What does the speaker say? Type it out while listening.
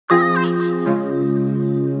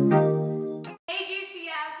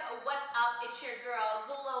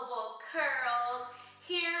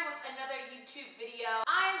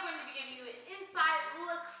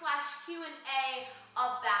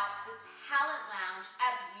Talent Lounge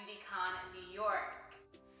at Beautycon, New York.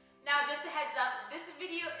 Now, just a heads up, this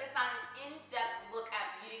video is not an in-depth look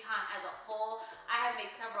at Beautycon as a whole. I have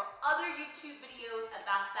made several other YouTube videos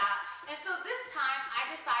about that. And so this time,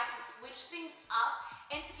 I decided to switch things up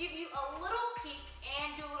and to give you a little peek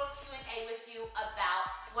and do a little Q&A with you about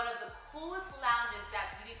one of the coolest lounges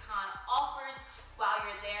that Beautycon offers while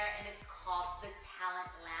you're there, and it's called the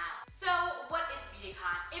Talent Lounge. So what is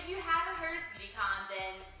Beautycon? If you haven't heard of Beautycon,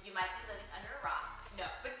 then you might be living under a rock. No,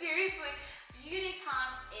 but seriously, Beautycon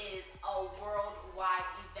is a worldwide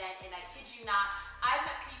event, and I kid you not, I've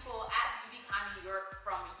met people at Beautycon New York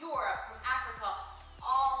from Europe, from Africa,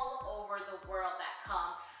 all over the world that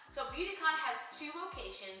come. So Beautycon has 2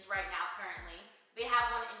 locations right now currently. They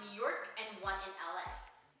have one in New York and one in LA.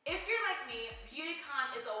 If you're like me,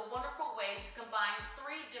 Beautycon is a wonderful way to combine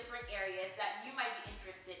 3 different areas that you might be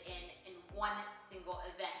interested in one single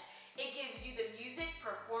event. It gives you the music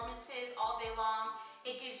performances all day long.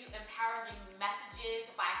 It gives you empowering messages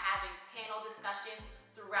by having panel discussions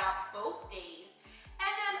throughout both days. And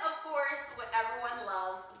then, of course, what everyone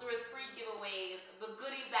loves, the free giveaways, the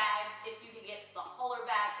goodie bags. If you can get the Holler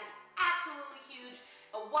bag, it's absolutely huge.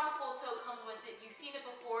 A wonderful tote comes with it. You've seen it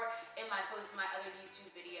before in my posts in my other YouTube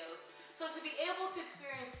videos. So to be able to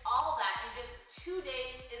experience all that in just 2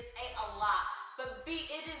 days is A, lot, but B,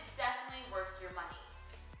 it is definitely worth your money.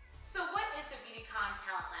 So what is the Beautycon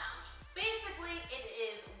Talent Lounge? Basically, it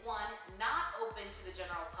is one, not open to the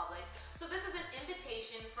general public. So this is an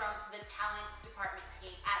invitation from the talent department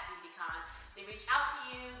team at Beautycon. They reach out to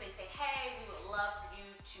you, they say, hey, we would love for you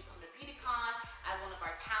to come to Beautycon as one of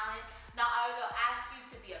our talent. Now I will ask you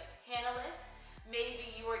to be a panelist.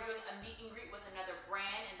 Maybe you are doing a meet and greet with another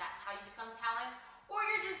brand and that's how you become talent. Or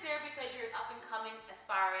you're just there because you're an up-and-coming,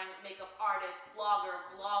 aspiring makeup artist, blogger,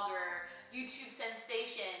 vlogger, YouTube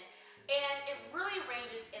sensation. And it really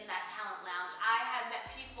ranges in that talent lounge. I have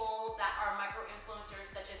met people that are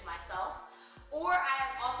micro-influencers such as myself, or I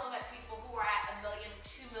have also met people who are at 1 million,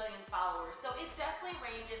 2 million followers. So it definitely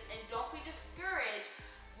ranges, and don't be discouraged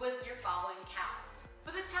with your following count.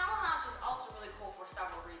 But the talent lounge is also really cool for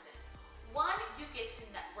several reasons. One, you get to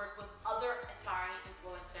network with other aspiring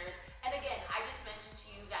influencers. And again, I just mentioned to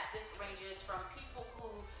you that this ranges from people who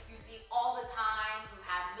you see all the time, who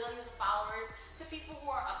have millions of followers, to people who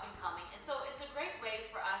are up and coming. And so it's a great way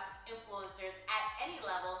for us influencers at any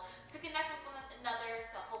level to connect with one another,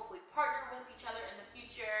 to hopefully partner with each other in the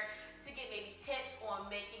future, to get maybe tips on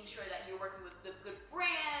making sure that you're working with the good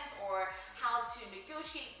brands or how to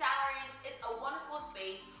negotiate salaries. It's a wonderful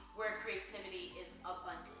space where creativity is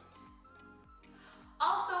abundant.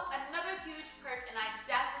 Also, another huge perk, and I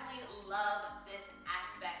definitely love this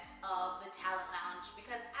aspect of the Talent Lounge,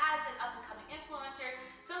 because as an up-and-coming influencer,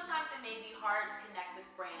 sometimes it may be hard to connect with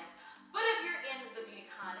brands. But if you're in the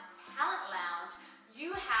Beautycon Talent Lounge, you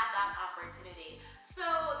have that opportunity. So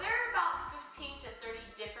there are about 15 to 30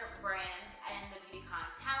 different brands in the Beautycon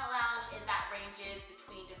Talent Lounge, and that ranges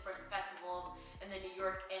between different festivals in the New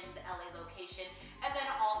York and the LA location. And then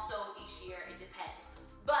also each year, it depends.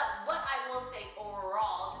 But what I will say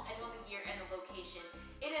overall, depending on the year and the location,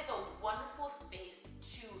 it is a wonderful space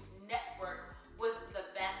to network with the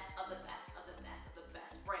best of the best of the best of the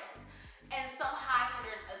best brands. And some high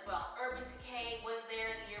hitters as well. Urban Decay was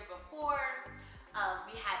there the year before.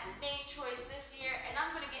 We had the Main Choice this year, and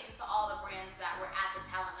I'm going to get into all the brands that were at the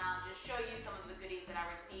Talent Lounge and show you some of the goodies that I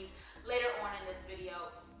received later on in this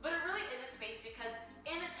video. But it really is a space because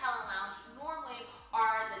in the Talent Lounge normally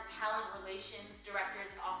are the talent relations directors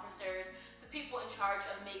and officers, the people in charge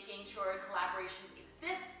of making sure collaborations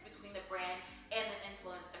exist between the brand and the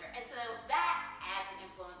influencer. And so that, as an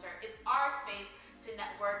influencer, is our space to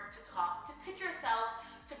network, to talk, to pitch ourselves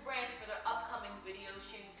to brands for their upcoming video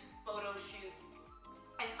shoots, photo shoots,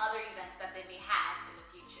 and other events that they may have in the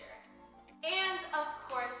future. And of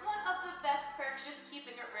course, one of the best perks, just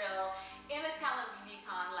keeping it real, in the Talent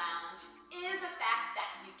Beautycon Lounge is the fact that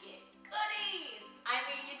you get goodies. I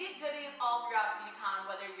mean, you get goodies all throughout Beautycon,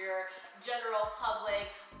 whether you're general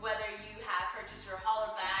public, whether you have